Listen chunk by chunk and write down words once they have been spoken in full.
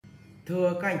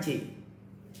Thưa các anh chị,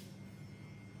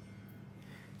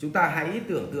 chúng ta hãy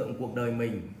tưởng tượng cuộc đời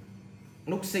mình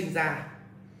lúc sinh ra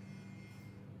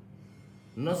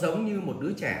nó giống như một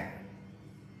đứa trẻ.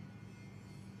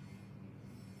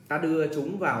 Ta đưa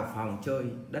chúng vào phòng chơi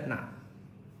đất nặng,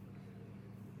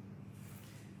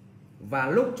 và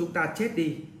lúc chúng ta chết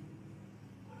đi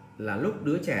là lúc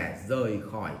đứa trẻ rời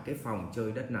khỏi cái phòng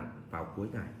chơi đất nặng vào cuối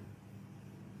ngày.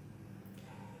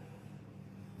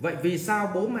 Vậy vì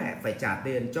sao bố mẹ phải trả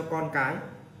tiền cho con cái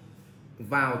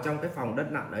vào trong cái phòng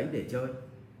đất nặng ấy để chơi?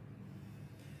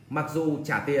 Mặc dù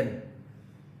trả tiền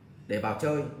để vào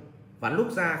chơi, và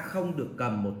lúc ra không được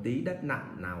cầm một tí đất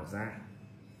nặng nào ra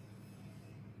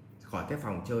khỏi cái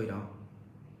phòng chơi đó.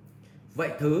 Vậy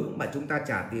thứ mà chúng ta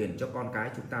trả tiền cho con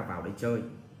cái chúng ta vào đây chơi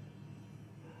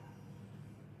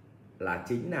là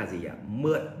chính là gì ạ?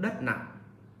 Mượn đất nặng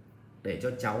để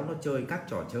cho cháu nó chơi các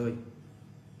trò chơi,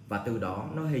 và từ đó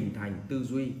nó hình thành tư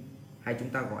duy, hay chúng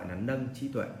ta gọi là nâng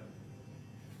trí tuệ.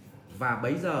 Và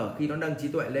bấy giờ khi nó nâng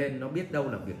trí tuệ lên, nó biết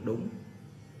đâu là việc đúng,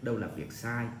 đâu là việc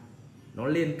sai. Nó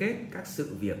liên kết các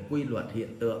sự việc, quy luật,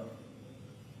 hiện tượng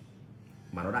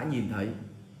mà nó đã nhìn thấy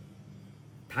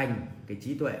thành cái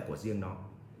trí tuệ của riêng nó.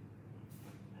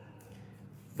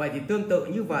 Vậy thì tương tự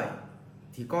như vậy,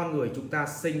 thì con người chúng ta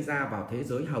sinh ra vào thế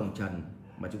giới hồng trần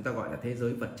mà chúng ta gọi là thế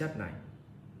giới vật chất này,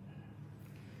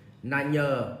 là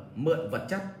nhờ mượn vật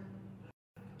chất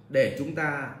để chúng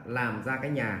ta làm ra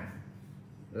cái nhà,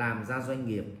 làm ra doanh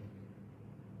nghiệp,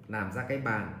 làm ra cái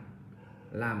bàn,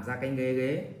 làm ra cái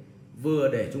ghế, vừa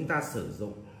để chúng ta sử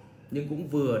dụng, nhưng cũng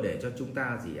vừa để cho chúng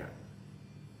ta gì ạ?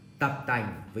 Tập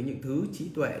tành với những thứ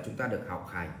trí tuệ chúng ta được học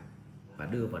hành và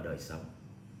đưa vào đời sống.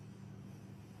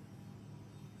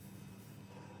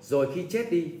 Rồi khi chết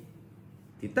đi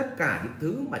thì tất cả những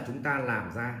thứ mà chúng ta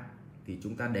làm ra thì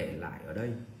chúng ta để lại ở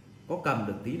đây. Có cầm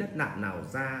được tí đất nặng nào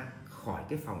ra khỏi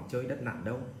cái phòng chơi đất nặng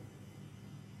đâu.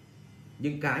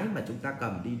 Nhưng cái mà chúng ta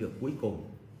cầm đi được cuối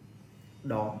cùng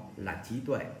đó là trí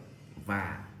tuệ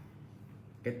và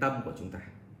cái tâm của chúng ta.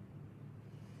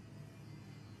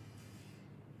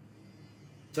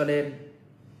 Cho nên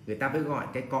người ta mới gọi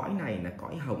cái cõi này là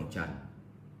cõi hồng trần.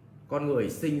 Con người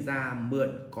sinh ra mượn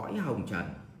cõi hồng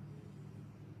trần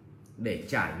để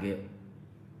trải nghiệm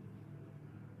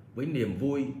với niềm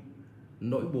vui,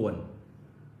 nỗi buồn,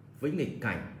 với nghịch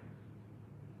cảnh,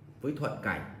 với thuận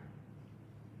cảnh,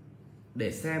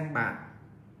 để xem bạn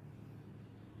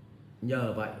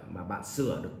nhờ vậy mà bạn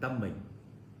sửa được tâm mình.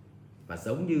 Và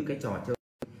giống như cái trò chơi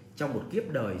trong một kiếp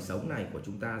đời sống này của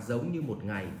chúng ta, giống như một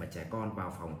ngày mà trẻ con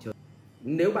vào phòng chơi.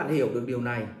 Nếu bạn hiểu được điều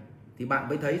này thì bạn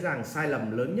mới thấy rằng sai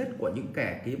lầm lớn nhất của những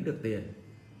kẻ kiếm được tiền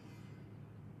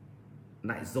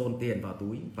lại dồn tiền vào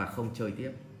túi và không chơi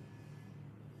tiếp,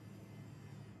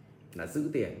 là giữ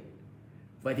tiền.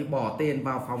 Vậy thì bỏ tiền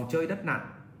vào phòng chơi đất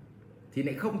nặng thì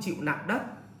lại không chịu nặng đất,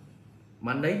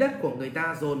 mà lấy đất của người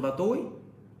ta dồn vào túi.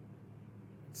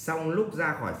 Xong lúc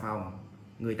ra khỏi phòng,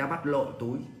 người ta bắt lộn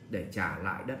túi để trả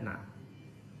lại đất nặng.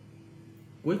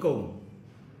 Cuối cùng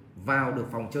vào được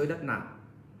phòng chơi đất nặng,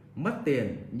 mất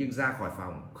tiền nhưng ra khỏi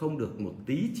phòng không được một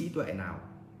tí trí tuệ nào.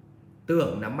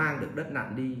 Tưởng là mang được đất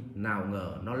nặng đi, nào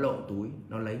ngờ nó lộn túi,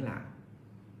 nó lấy lại.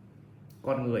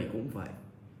 Con người cũng vậy.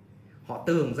 Họ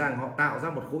tưởng rằng họ tạo ra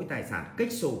một khối tài sản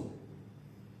kếch xù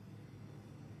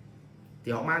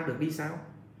thì họ mang được đi sao?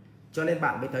 Cho nên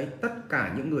bạn mới thấy tất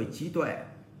cả những người trí tuệ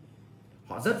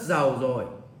họ rất giàu rồi,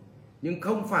 nhưng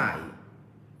không phải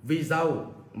vì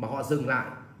giàu mà họ dừng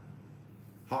lại.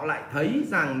 Họ lại thấy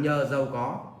rằng nhờ giàu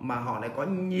có mà họ lại có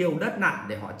nhiều đất nặng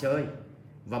để họ chơi,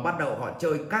 và bắt đầu họ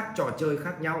chơi các trò chơi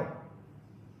khác nhau.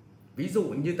 Ví dụ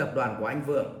như tập đoàn của anh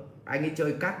Vượng, anh ấy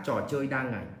chơi các trò chơi đa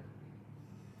ngành.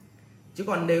 Chứ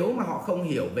còn nếu mà họ không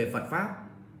hiểu về Phật Pháp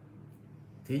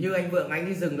thì như anh Vượng, anh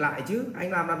ấy dừng lại chứ,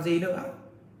 anh làm gì nữa.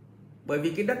 Bởi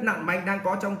vì cái đất nặng mà anh đang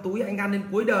có trong túi anh ăn đến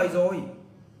cuối đời rồi,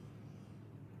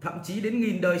 thậm chí đến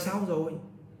 1000 đời sau rồi.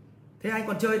 Thế anh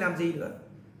còn chơi làm gì nữa?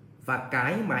 Và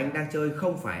cái mà anh đang chơi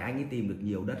không phải anh ấy tìm được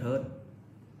nhiều đất hơn,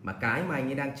 mà cái mà anh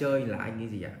ấy đang chơi là anh ấy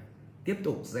gì ạ? Tiếp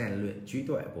tục rèn luyện trí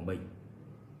tuệ của mình.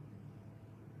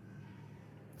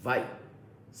 Vậy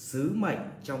sứ mệnh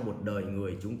trong một đời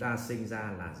người chúng ta sinh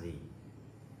ra là gì?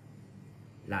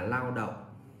 Là lao động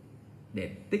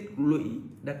để tích lũy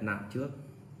đất nặng trước.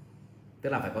 Tức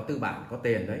là phải có tư bản, có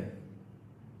tiền đấy.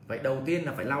 Vậy đầu tiên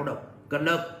là phải lao động cật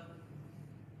lực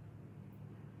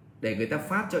để người ta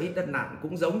phát cho ít đất nặng.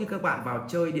 Cũng giống như các bạn vào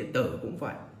chơi điện tử cũng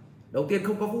vậy. Đầu tiên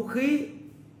không có vũ khí,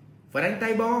 phải đánh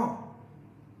tay bo.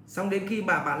 Xong đến khi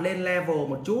mà bạn lên level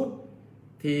một chút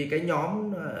thì cái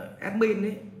nhóm admin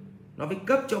ấy nó mới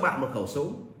cấp cho bạn một khẩu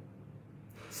súng.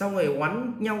 Xong rồi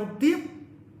oắn nhau tiếp.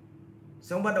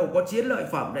 Xong bắt đầu có chiến lợi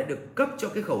phẩm lại được cấp cho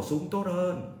cái khẩu súng tốt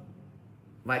hơn.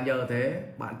 Và nhờ thế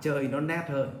bạn chơi nó nét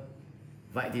hơn.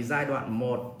 Vậy thì giai đoạn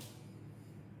 1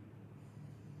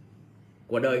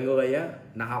 của đời người á,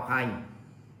 là học hành.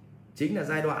 Chính là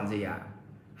giai đoạn gì ạ?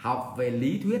 Học về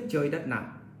lý thuyết chơi đất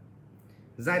nặng.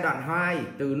 Giai đoạn 2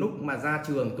 từ lúc mà ra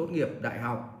trường tốt nghiệp đại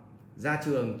học, ra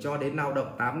trường cho đến lao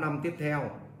động 8 năm tiếp theo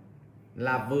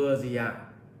là vừa gì ạ?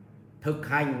 Thực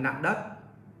hành nặn đất.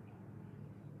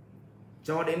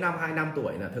 Cho đến năm 25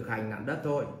 tuổi là thực hành nặn đất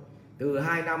thôi. Từ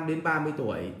 2 năm đến 30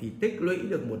 tuổi thì tích lũy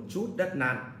được một chút đất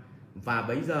nặn. Và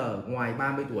bây giờ ngoài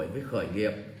 30 tuổi với khởi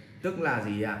nghiệp, tức là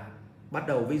gì ạ? Bắt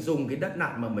đầu với dùng cái đất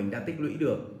nặn mà mình đã tích lũy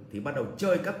được thì bắt đầu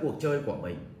chơi các cuộc chơi của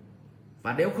mình.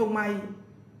 Và nếu không may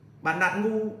bạn nặn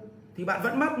ngu thì bạn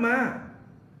vẫn mất mà.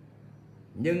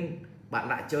 Nhưng bạn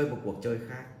lại chơi một cuộc chơi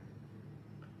khác.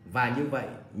 Và như vậy,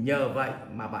 nhờ vậy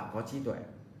mà bạn có trí tuệ.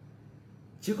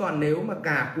 Chứ còn nếu mà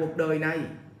cả cuộc đời này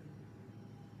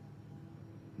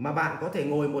mà bạn có thể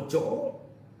ngồi một chỗ,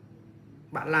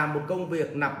 bạn làm một công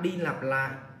việc lặp đi lặp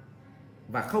lại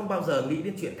và không bao giờ nghĩ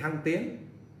đến chuyện thăng tiến,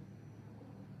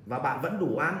 và bạn vẫn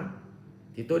đủ ăn,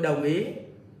 thì tôi đồng ý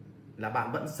là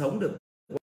bạn vẫn sống được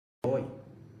thôi.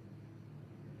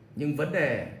 Nhưng vấn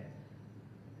đề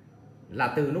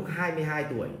là từ lúc 22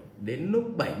 tuổi đến lúc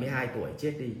 72 tuổi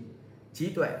chết đi,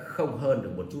 trí tuệ không hơn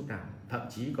được một chút nào, thậm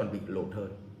chí còn bị lột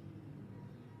hơn.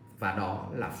 Và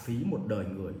đó là phí một đời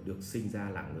người được sinh ra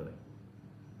làm người.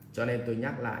 Cho nên tôi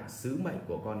nhắc lại, sứ mệnh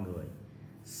của con người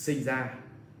sinh ra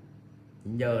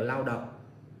nhờ lao động,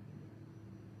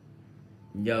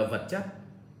 nhờ vật chất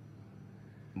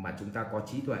mà chúng ta có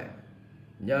trí tuệ.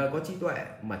 Nhờ có trí tuệ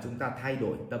mà chúng ta thay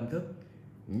đổi tâm thức.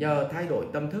 Nhờ thay đổi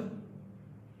tâm thức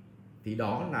thì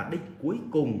đó là đích cuối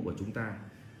cùng của chúng ta.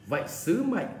 Vậy sứ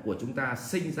mệnh của chúng ta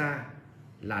sinh ra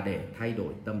là để thay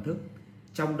đổi tâm thức.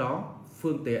 Trong đó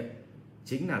phương tiện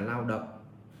chính là lao động,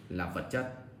 là vật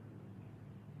chất.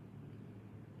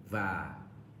 Và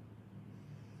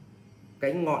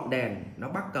cái ngọn đèn nó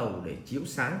bắt cầu để chiếu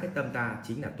sáng cái tâm ta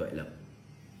chính là tuệ lực.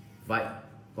 Vậy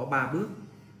có 3 bước: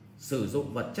 sử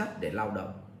dụng vật chất để lao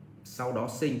động, sau đó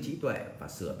sinh trí tuệ và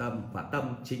sửa tâm. Và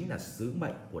tâm chính là sứ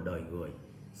mệnh của đời người,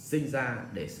 sinh ra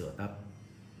để sửa tâm.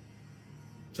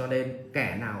 Cho nên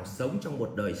kẻ nào sống trong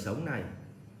một đời sống này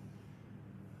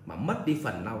mà mất đi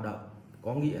phần lao động,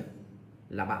 có nghĩa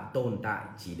là bạn tồn tại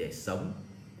chỉ để sống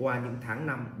qua những tháng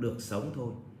năm được sống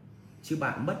thôi, chứ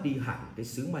bạn mất đi hẳn cái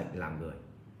sứ mệnh làm người.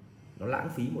 Nó lãng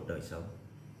phí một đời sống.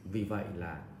 Vì vậy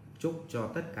là chúc cho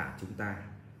tất cả chúng ta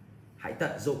hãy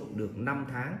tận dụng được 5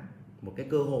 tháng, một cái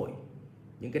cơ hội,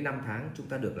 những cái 5 tháng chúng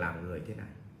ta được làm người thế này,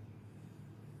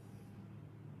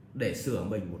 để sửa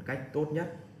mình một cách tốt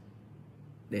nhất,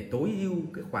 để tối ưu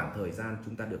cái khoảng thời gian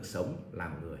chúng ta được sống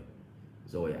làm người.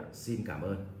 Rồi xin cảm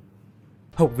ơn.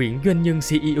 Học viện Doanh nhân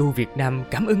CEO Việt Nam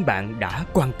cảm ơn bạn đã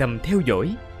quan tâm theo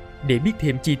dõi. Để biết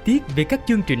thêm chi tiết về các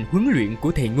chương trình huấn luyện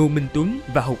của thầy Ngô Minh Tuấn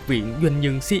và Học viện Doanh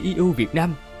nhân CEO Việt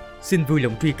Nam, xin vui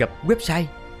lòng truy cập website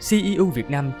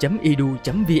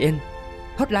ceovietnam.edu.vn,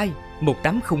 hotline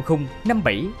 1800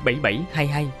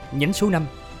 577722 nhánh số 5.